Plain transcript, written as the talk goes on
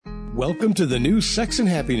Welcome to the new Sex and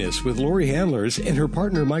Happiness with Lori Handlers and her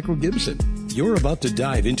partner Michael Gibson. You're about to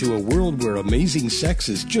dive into a world where amazing sex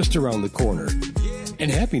is just around the corner. And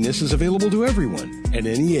happiness is available to everyone at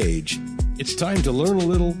any age. It's time to learn a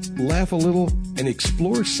little, laugh a little, and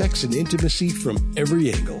explore sex and intimacy from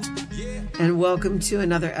every angle. And welcome to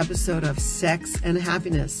another episode of Sex and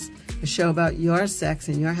Happiness, a show about your sex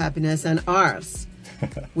and your happiness and ours.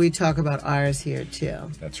 We talk about ours here, too.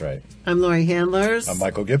 That's right. I'm Lori Handlers. I'm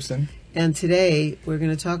Michael Gibson. And today we're going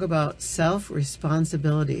to talk about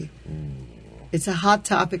self-responsibility. It's a hot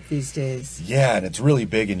topic these days. Yeah, and it's really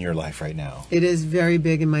big in your life right now. It is very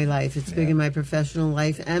big in my life. It's big in my professional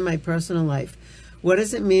life and my personal life. What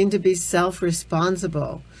does it mean to be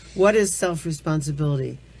self-responsible? What is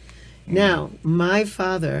self-responsibility? Now, my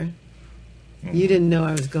father, you didn't know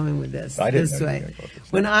I was going with this. I didn't this know way. you were going to go this way.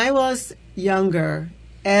 When I was younger,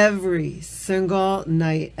 every single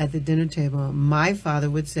night at the dinner table, my father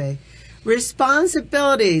would say,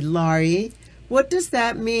 "Responsibility, Laurie. What does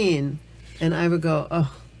that mean?" And I would go,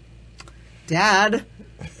 "Oh, Dad."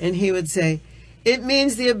 And he would say, "It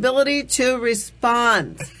means the ability to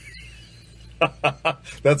respond."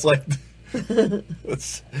 That's like,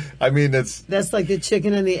 it's That's like the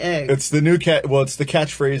chicken and the egg. it's the new it's the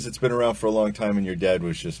catchphrase that's been around for a long time, and your dad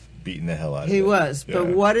was just beating the hell out of it. He was. Yeah. But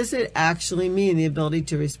what does it actually mean, the ability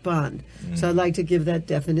to respond? So I'd like to give that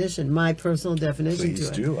definition, my personal definition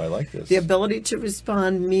Please to it. do. I like this. The ability to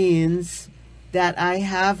respond means that I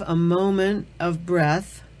have a moment of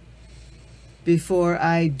breath before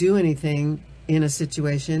I do anything in a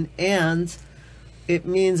situation, and it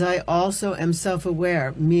means I also am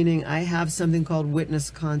self-aware, meaning I have something called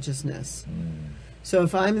witness consciousness. So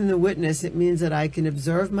if I'm in the witness, it means that I can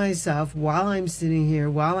observe myself while I'm sitting here,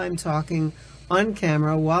 while I'm talking on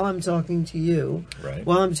camera, while I'm talking to you, Right.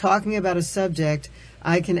 while I'm talking about a subject.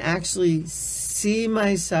 I can actually see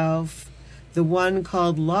myself, the one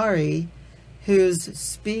called Laurie, who's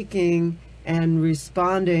speaking and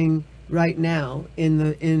responding right now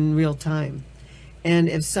in real time. And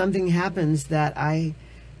if something happens that I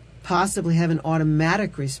possibly have an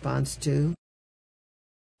automatic response to,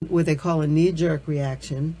 what they call a knee-jerk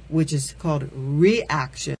reaction, which is called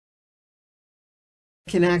reaction,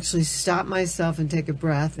 I can actually stop myself and take a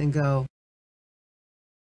breath and go,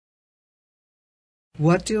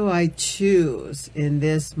 what do I choose in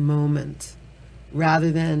this moment?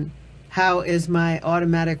 Rather than how is my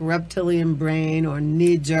automatic reptilian brain or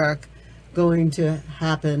knee-jerk going to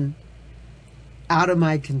happen out of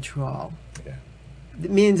my control. Yeah.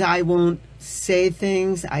 It means I won't say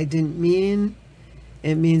things I didn't mean.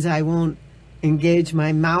 It means I won't engage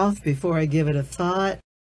my mouth before I give it a thought.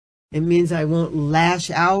 It means I won't lash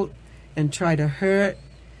out and try to hurt.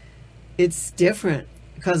 It's different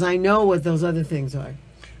because I know what those other things are.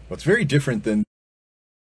 Well, it's very different than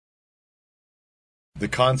the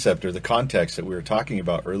concept or the context that we were talking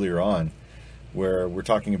about earlier on, where we're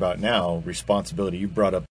talking about now responsibility. You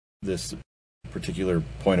brought up this particular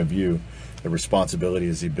point of view. The responsibility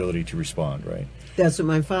is the ability to respond, right? That's what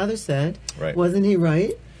my father said. Right. Wasn't he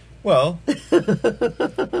right? Well,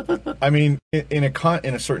 I mean, in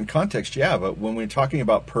a certain context, yeah. But when we're talking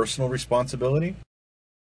about personal responsibility,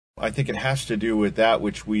 I think it has to do with that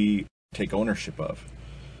which we take ownership of.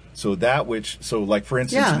 So like for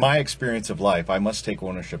instance, my experience of life, I must take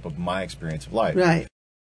ownership of my experience of life. Right.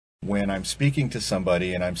 When I'm speaking to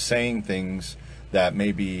somebody and I'm saying things that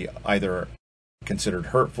may be either considered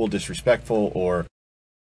hurtful, disrespectful, or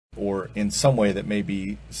in some way that may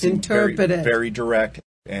be very, Interpreted. very direct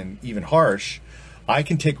and even harsh, I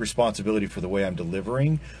can take responsibility for the way I'm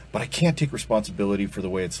delivering, but I can't take responsibility for the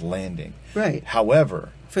way it's landing. Right. However,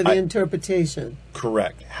 For the interpretation.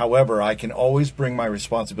 correct. However, I can always bring my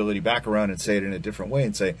responsibility back around and say it in a different way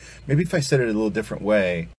and say, maybe if I said it a little different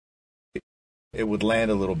way, it would land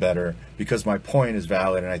a little better because my point is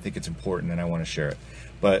valid and I think it's important and I want to share it.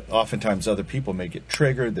 But oftentimes other people may get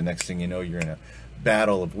triggered. The next thing you know, you're in a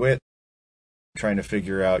battle of wit, trying to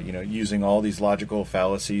figure out, using all these logical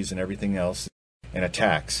fallacies and everything else and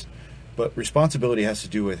attacks. But responsibility has to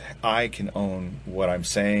do with I can own what I'm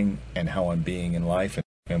saying and how I'm being in life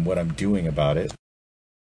and what I'm doing about it.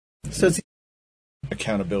 So it's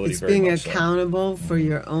Accountability. It's very being much so. accountable for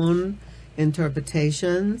your own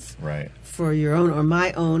interpretations, Right. for your own or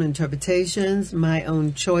my own interpretations, my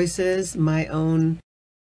own choices, my own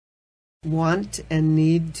want and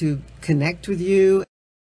need to connect with you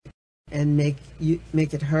and make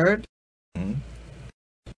it heard. Mhm.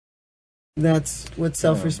 That's what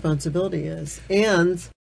self-responsibility is. And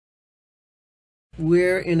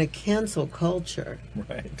we're in a cancel culture,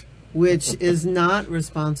 Right. which is not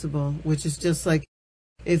responsible, which is just like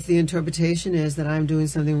If the interpretation is that I'm doing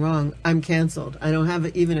something wrong, I'm canceled. I don't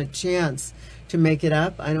have even a chance to make it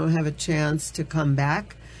up. I don't have a chance to come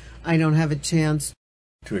back. I don't have a chance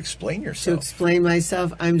to explain yourself. To explain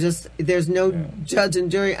myself. I'm just, there's no judge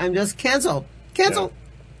and jury. I'm just canceled. Canceled.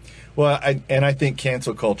 Yeah. Well, I think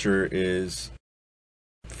cancel culture is,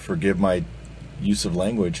 forgive my use of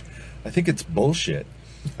language, I think it's bullshit.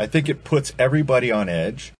 I think it puts everybody on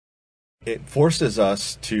edge. It forces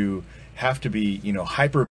us to have to be,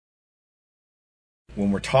 hyper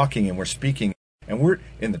when we're talking and we're speaking. And we're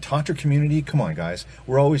in the Tantra community. Come on, guys.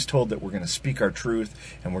 We're always told that we're going to speak our truth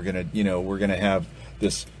and we're going to have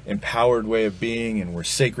this empowered way of being, and we're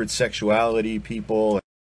sacred sexuality people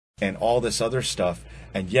and all this other stuff.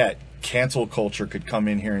 And yet cancel culture could come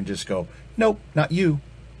in here and just go, nope, not you.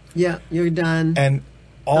 Yeah, you're done. And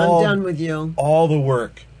I'm done with you. All the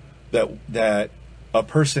work that a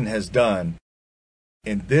person has done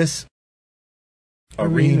in this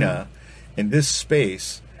arena, in this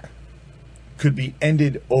space, could be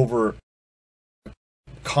ended over a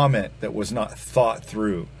comment that was not thought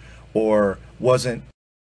through or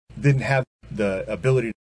didn't have the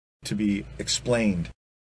ability to be explained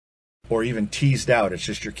or even teased out. It's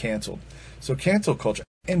just you're canceled. So cancel culture.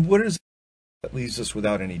 And what is that leaves us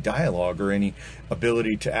without any dialogue or any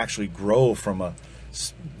ability to actually grow from a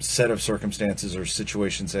set of circumstances or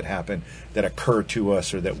situations that happen, that occur to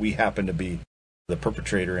us, or that we happen to be the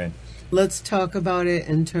perpetrator in. Let's talk about it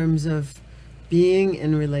in terms of being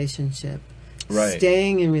in relationship, right,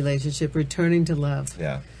 staying in relationship, returning to love.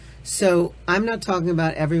 Yeah. So I'm not talking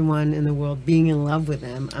about everyone in the world being in love with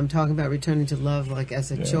them. I'm talking about returning to love, like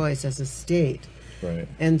as a choice, as a state. Right.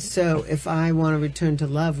 And so if I want to return to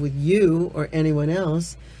love with you or anyone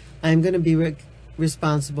else, I'm going to be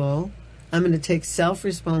responsible. I'm going to take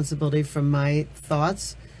self-responsibility for my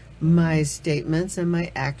thoughts, my statements, and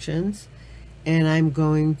my actions. And I'm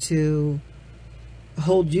going to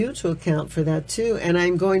hold you to account for that too. And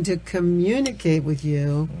I'm going to communicate with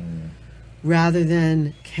you rather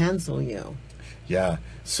than cancel you. Yeah.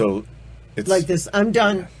 So it's like this. I'm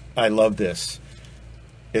done. I love this.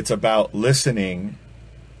 It's about listening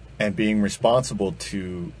and being responsible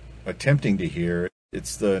to attempting to hear.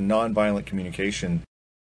 It's the nonviolent communication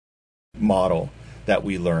model that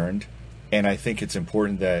we learned. And I think it's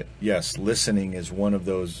important that, yes, listening is one of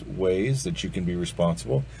those ways that you can be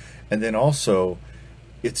responsible. And then also,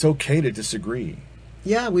 it's okay to disagree.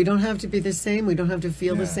 Yeah, we don't have to be the same. We don't have to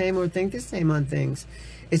feel the same or think the same on things.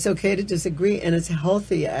 It's okay to disagree, and it's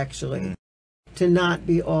healthy, actually, to not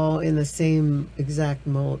be all in the same exact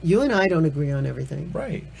mold. You and I don't agree on everything.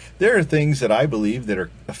 Right. There are things that I believe that are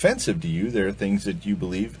offensive to you. There are things that you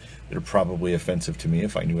believe that are probably offensive to me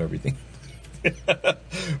if I knew everything.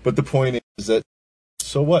 But the point is that,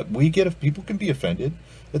 so what? People can be offended.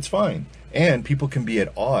 That's fine. And people can be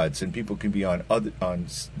at odds, and people can be on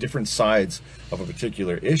different sides of a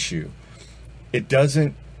particular issue. It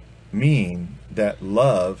doesn't mean that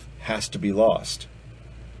love has to be lost,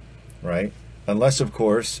 right? Unless, of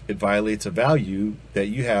course, it violates a value that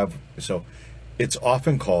you have. So it's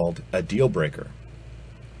often called a deal breaker.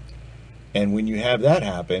 And when you have that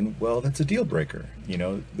happen, well, that's a deal breaker.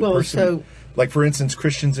 Like, for instance,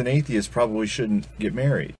 Christians and atheists probably shouldn't get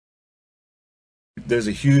married. There's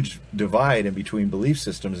a huge divide in between belief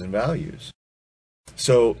systems and values.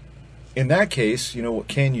 So in that case, what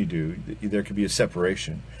can you do? There could be a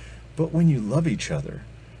separation. But when you love each other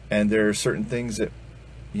and there are certain things that,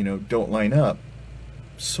 don't line up,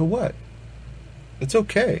 so what? It's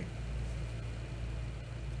okay.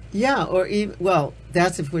 Yeah, or even, well,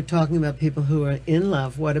 that's if we're talking about people who are in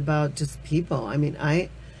love. What about just people? I mean, I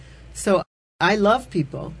love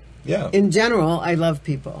people. Yeah. In general, I love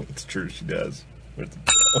people. It's true, she does.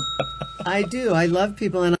 I do. I love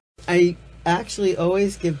people, and I actually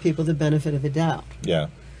always give people the benefit of the doubt. Yeah.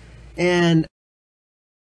 And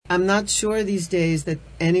I'm not sure these days that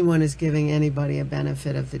anyone is giving anybody a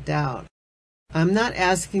benefit of the doubt. I'm not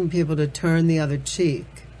asking people to turn the other cheek.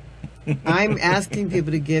 I'm asking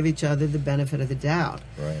people to give each other the benefit of the doubt.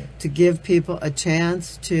 Right. To give people a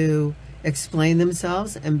chance to explain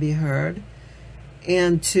themselves and be heard,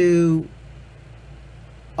 and to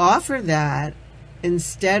offer that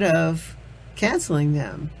instead of canceling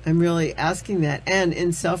them. I'm really asking that. And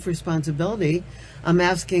in self-responsibility, I'm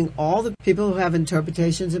asking all the people who have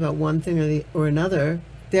interpretations about one thing or another,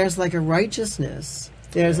 there's like a righteousness.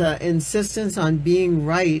 There's an insistence on being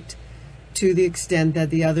right to the extent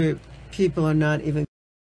that the other people are not even...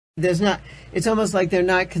 It's almost like they're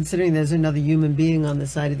not considering there's another human being on the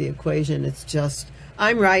side of the equation. It's just,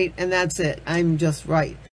 I'm right, and that's it. I'm just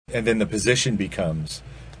right. And then the position becomes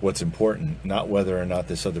what's important, not whether or not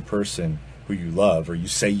this other person who you love or you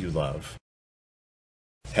say you love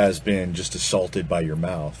has been just assaulted by your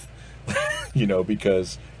mouth,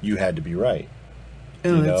 because you had to be right.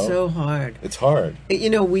 Oh, it's so hard. It's hard.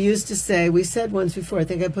 We said once before, I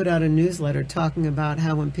think I put out a newsletter talking about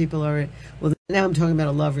how when people are, now I'm talking about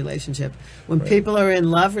a love relationship. When people are in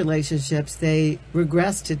love relationships, they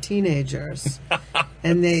regress to teenagers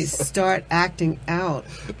and they start acting out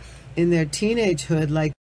in their teenagehood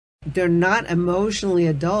like they're not emotionally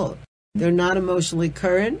adult. They're not emotionally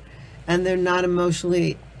current and they're not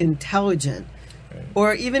emotionally intelligent.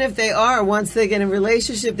 Or even if they are, once they get in a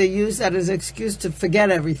relationship, they use that as an excuse to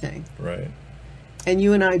forget everything. Right. And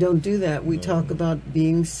you and I don't do that. We talk about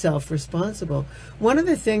being self-responsible. One of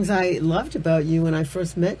the things I loved about you when I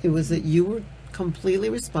first met you was that you were completely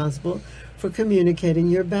responsible for communicating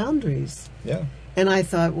your boundaries. Yeah. And I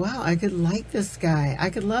thought, wow, I could like this guy. I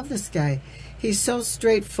could love this guy. He's so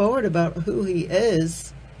straightforward about who he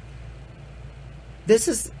is.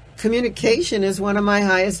 Communication is one of my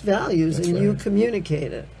highest values, and you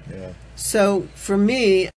communicate it. Yeah. So for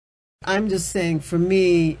me, I'm just saying, for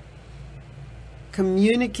me,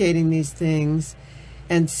 communicating these things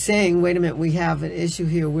and saying, wait a minute, we have an issue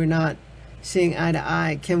here. We're not seeing eye to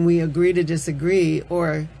eye. Can we agree to disagree?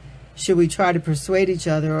 Or should we try to persuade each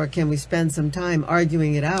other? Or can we spend some time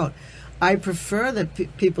arguing it out? I prefer that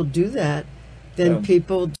people do that than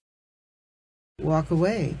people walk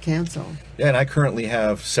away, cancel. Yeah, and I currently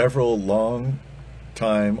have several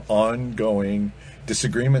long-time, ongoing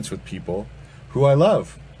disagreements with people who I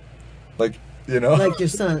love. Like your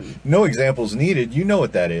son. No examples needed. You know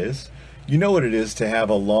what that is. You know what it is to have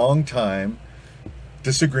a long-time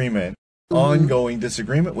disagreement, ongoing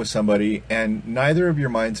disagreement with somebody, and neither of your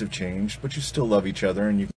minds have changed, but you still love each other,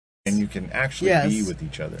 and you can actually be with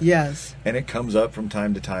each other. Yes. And it comes up from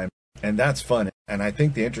time to time, and that's fun. And I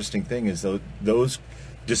think the interesting thing is those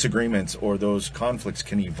disagreements or those conflicts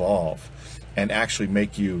can evolve and actually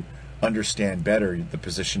make you understand better the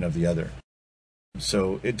position of the other.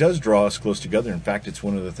 So it does draw us close together. In fact, it's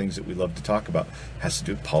one of the things that we love to talk about. It has to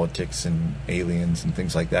do with politics and aliens and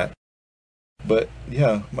things like that. But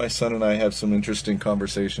yeah, my son and I have some interesting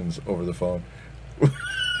conversations over the phone.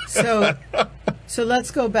 So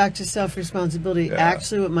let's go back to self-responsibility. Yeah.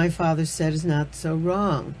 Actually, what my father said is not so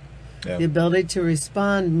wrong. Yeah. The ability to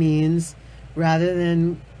respond means rather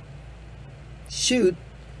than shoot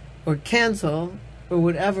or cancel or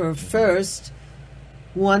whatever, first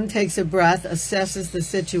one takes a breath, assesses the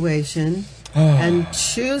situation, and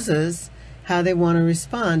chooses how they want to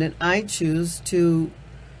respond. And I choose to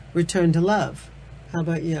return to love. How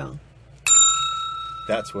about you?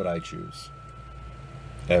 That's what I choose.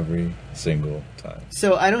 Every single time.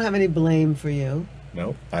 So I don't have any blame for you.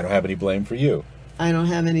 No, I don't have any blame for you. I don't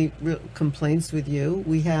have any real complaints with you.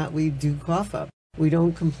 We do cough up. We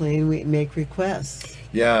don't complain. We make requests.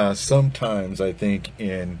 Yeah, sometimes I think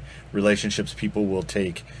in relationships people will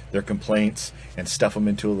take their complaints and stuff them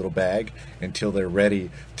into a little bag until they're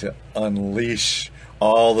ready to unleash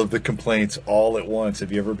all of the complaints all at once.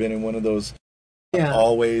 Have you ever been in one of those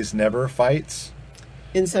always never fights?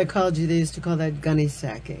 In psychology, they used to call that gunny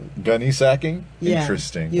sacking. Gunny sacking? Yeah.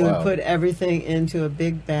 Interesting. You would put everything into a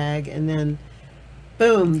big bag and then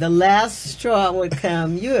boom, the last straw would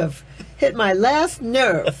come. You have hit my last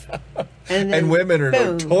nerve. And women are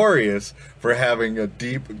notorious for having a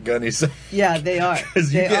deep gunny sack. Yeah, they are.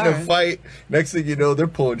 Because you get in a fight, next thing you know, they're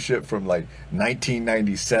pulling shit from like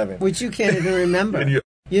 1997. Which you can't even remember.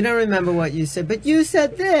 You don't remember what you said, but you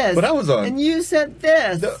said this. But I was on. And you said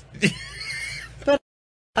this. No. But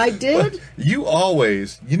I did? You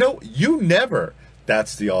always, you never.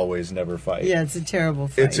 That's the always never fight. Yeah, it's a terrible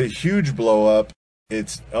fight. It's a huge blow up.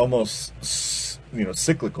 It's almost,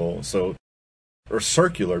 cyclical, or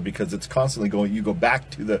circular, because it's constantly going. You go back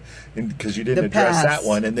to because you didn't address that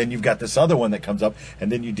one, and then you've got this other one that comes up, and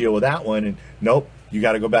then you deal with that one, and nope, you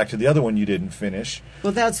got to go back to the other one you didn't finish.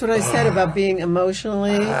 Well, that's what I said about being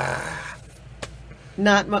emotionally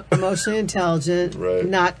not emotionally intelligent, right.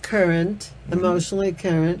 Not current, emotionally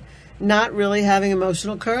current, not really having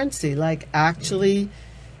emotional currency, like actually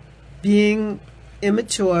being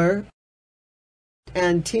immature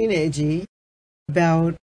and teenagey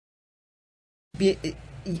about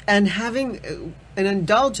and having an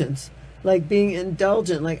indulgence, like being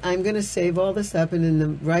indulgent, like I'm going to save all this up, and in the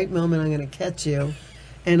right moment I'm going to catch you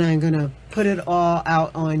and I'm going to put it all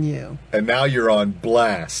out on you. And now you're on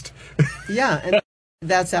blast. Yeah, and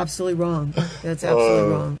that's absolutely wrong. That's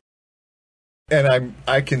absolutely wrong. And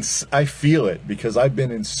I feel it, because I've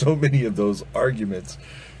been in so many of those arguments.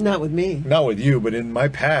 Not with me. Not with you, but in my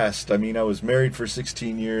past. I mean, I was married for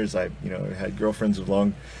 16 years. I had girlfriends with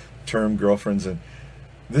long-term girlfriends, and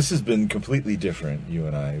This has been completely different, you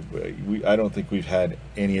and I. I don't think we've had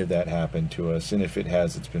any of that happen to us, and if it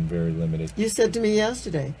has, it's been very limited. You said to me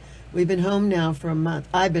yesterday, we've been home now for a month.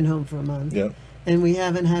 I've been home for a month. Yep. And we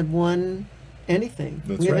haven't had anything.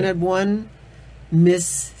 That's we haven't right. had one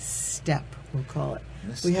misstep, we'll call it.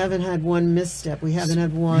 We haven't had one misstep. We haven't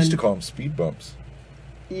had one. We used to call them speed bumps.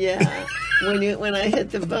 Yeah. when I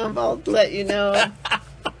hit the bump, I'll let you know.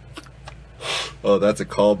 Oh, that's a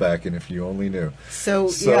callback, and if you only knew. So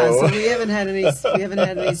we haven't had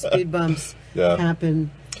any speed bumps happen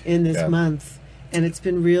in this month, and it's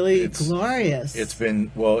been really glorious.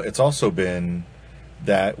 It's also been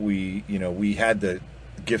that we had the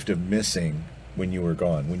gift of missing when you were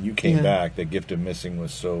gone. When you came back, the gift of missing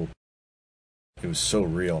was so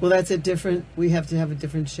real. Well, we have to have a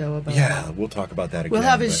different show about that. Yeah, we'll talk about that again. We'll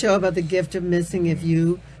have a show about the gift of missing if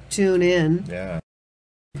you tune in. Yeah.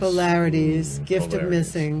 Polarities, gift of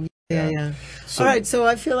missing. Yeah. So, all right, so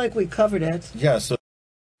I feel like we covered it. Yeah, so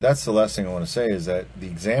that's the last thing I want to say is that the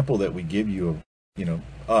example that we give you of,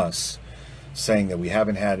 us saying that we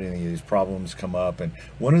haven't had any of these problems come up. And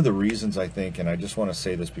one of the reasons I think, and I just want to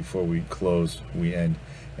say this before we end,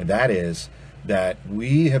 and that is that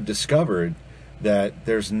we have discovered that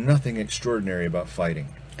there's nothing extraordinary about fighting.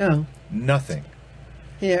 Oh. Nothing.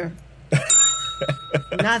 Here.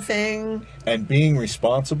 Nothing. And being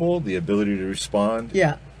responsible, the ability to respond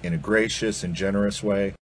in a gracious and generous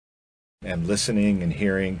way, and listening and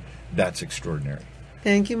hearing, that's extraordinary.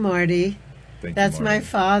 Thank you, Marty. That's my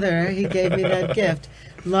father. He gave me that gift.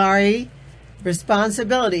 Laurie,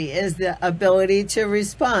 responsibility is the ability to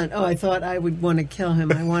respond. Oh, I thought I would want to kill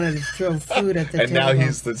him. I wanted to throw food at the table. And now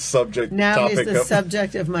he's the subject. Now he's the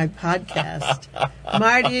subject of my podcast.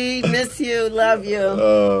 Marty, miss you, love you.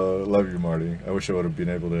 Love you, Marty. I wish I would have been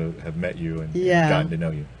able to have met you and gotten to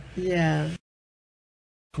know you. Yeah.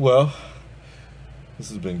 Well, this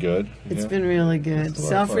has been good. It's been really good.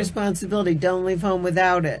 Self-responsibility. Don't leave home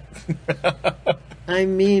without it. I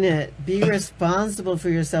mean it. Be responsible for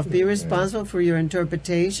yourself. Be responsible for your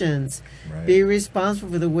interpretations. Right. Be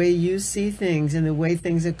responsible for the way you see things and the way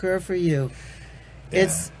things occur for you. Yeah.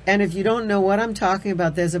 And if you don't know what I'm talking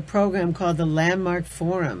about, there's a program called the Landmark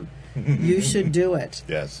Forum. You should do it.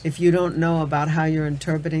 Yes. If you don't know about how you're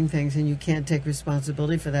interpreting things and you can't take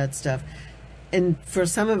responsibility for that stuff. And for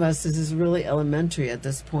some of us, this is really elementary at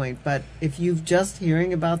this point. But if you're just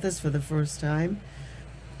hearing about this for the first time,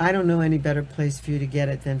 I don't know any better place for you to get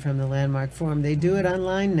it than from the Landmark Forum. They do it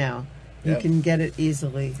online now. You can get it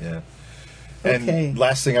easily. Yeah. Okay. And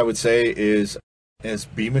last thing I would say is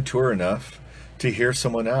be mature enough to hear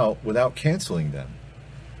someone out without canceling them.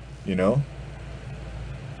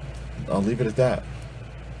 I'll leave it at that.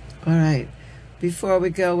 All right. Before we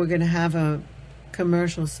go, we're going to have a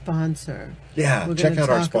commercial sponsor. Yeah, check out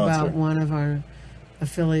our sponsor. We're going to talk about one of our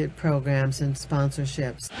affiliate programs and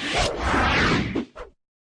sponsorships.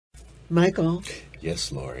 Michael.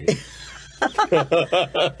 Yes, Laurie.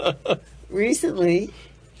 Recently,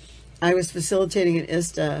 I was facilitating an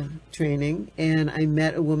ISTA training, and I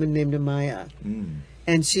met a woman named Amaya.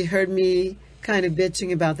 And she heard me kind of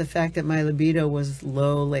bitching about the fact that my libido was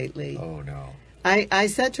low lately. Oh, no. I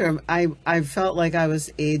said to her, I felt like I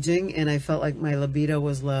was aging, and I felt like my libido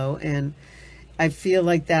was low, and I feel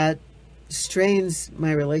like that strains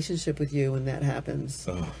my relationship with you when that happens.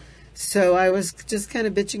 Oh. So I was just kind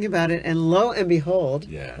of bitching about it, and lo and behold,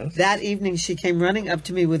 that evening she came running up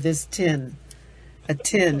to me with this tin, and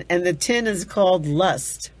the tin is called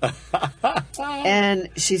Lust. And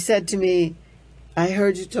she said to me, I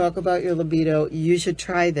heard you talk about your libido. You should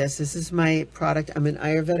try this. This is my product. I'm an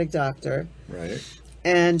Ayurvedic doctor. Right.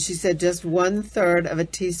 And she said just 1/3 of a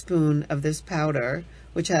teaspoon of this powder,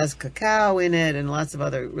 which has cacao in it and lots of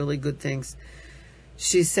other really good things,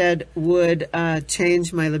 she said would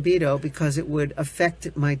change my libido because it would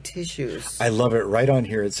affect my tissues. I love it. Right on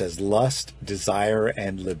here it says lust, desire,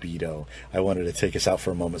 and libido. I wanted to take us out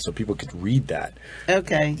for a moment so people could read that.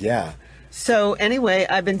 Okay. Yeah. So anyway,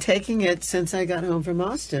 I've been taking it since I got home from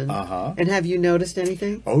Austin. Uh-huh. And have you noticed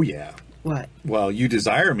anything? Oh, yeah. What? Well, you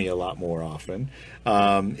desire me a lot more often.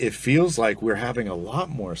 It feels like we're having a lot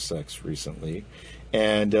more sex recently.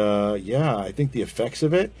 And, I think the effects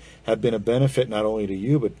of it have been a benefit not only to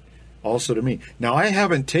you, but also to me. Now, I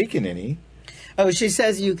haven't taken any. Oh, she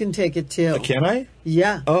says you can take it too. Can I?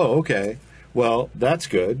 Yeah. Oh, okay. Well, that's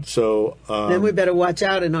good. So then we better watch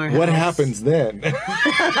out in our house. What happens then?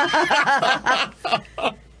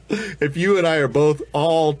 If you and I are both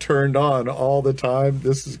all turned on all the time,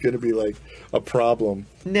 this is going to be like a problem.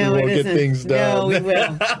 No, we won't it isn't. get things done. No, we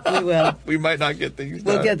will. We will. We might not get things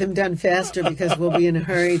done. We'll get them done faster because we'll be in a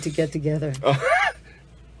hurry to get together.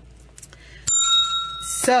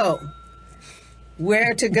 So,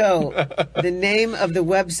 where to go? The name of the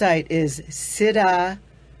website is Siddha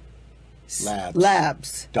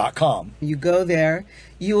Labs.com. You go there.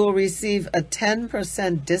 You will receive a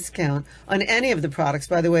 10% discount on any of the products.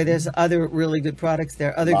 By the way, there's other really good products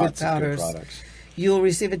there, other Lots good powders. of good products. You'll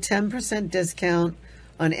receive a 10% discount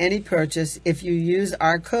on any purchase if you use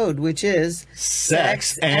our code, which is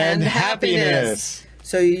Sex and Happiness.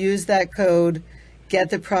 So you use that code,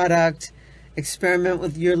 get the product, experiment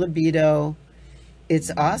with your libido.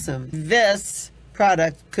 It's awesome. This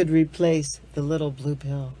product could replace the little blue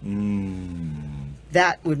pill.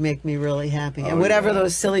 That would make me really happy. And whatever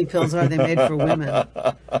those silly pills are, they made for women.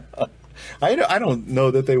 I don't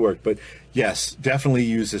know that they work, but yes, definitely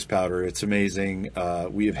use this powder. It's amazing.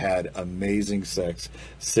 We have had amazing sex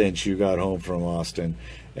since you got home from Austin.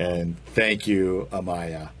 And thank you,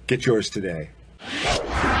 Amaya. Get yours today.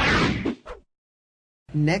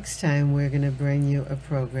 Next time, we're going to bring you a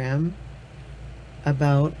program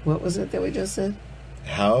about, what was it that we just said?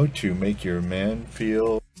 How to make your man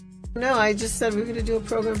feel... No, I just said we're going to do a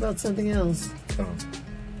program about something else. Oh.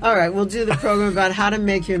 All right, we'll do the program about how to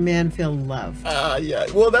make your man feel loved. Yeah.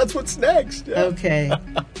 Well, that's what's next. Yeah. Okay.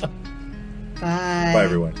 Bye. Bye,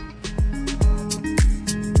 everyone.